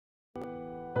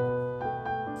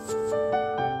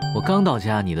我刚到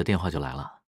家，你的电话就来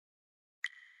了。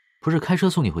不是开车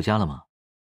送你回家了吗？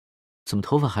怎么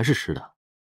头发还是湿的？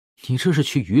你这是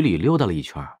去雨里溜达了一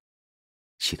圈，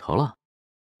洗头了？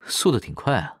速度挺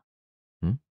快啊。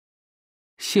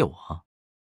谢我？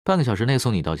半个小时内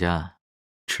送你到家，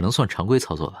只能算常规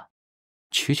操作吧。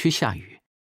区区下雨，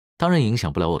当然影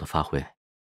响不了我的发挥。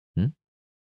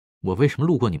我为什么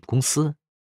路过你们公司？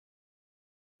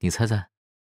你猜猜？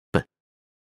笨。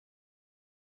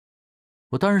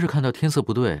我当然是看到天色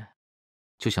不对，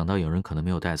就想到有人可能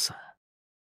没有带伞，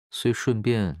所以顺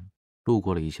便路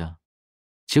过了一下。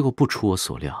结果不出我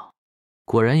所料，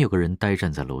果然有个人呆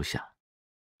站在楼下，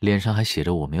脸上还写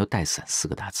着我没有带伞4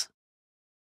个大字。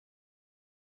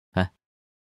哎，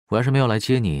我要是没有来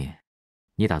接你，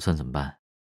你打算怎么办？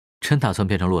真打算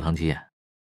变成落汤鸡？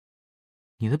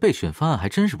你的备选方案还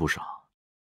真是不少。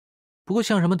不过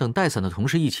像什么等带伞的同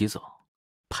事一起走，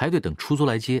排队等出租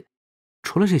来接，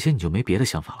除了这些你就没别的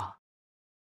想法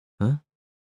了？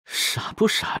傻不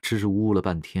傻？支支吾吾了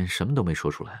半天，什么都没说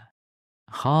出来。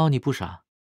好，你不傻。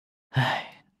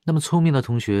那么聪明的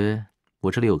同学，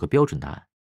我这里有个标准答案，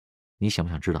你想不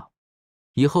想知道？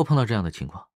以后碰到这样的情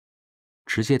况，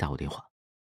直接打我电话。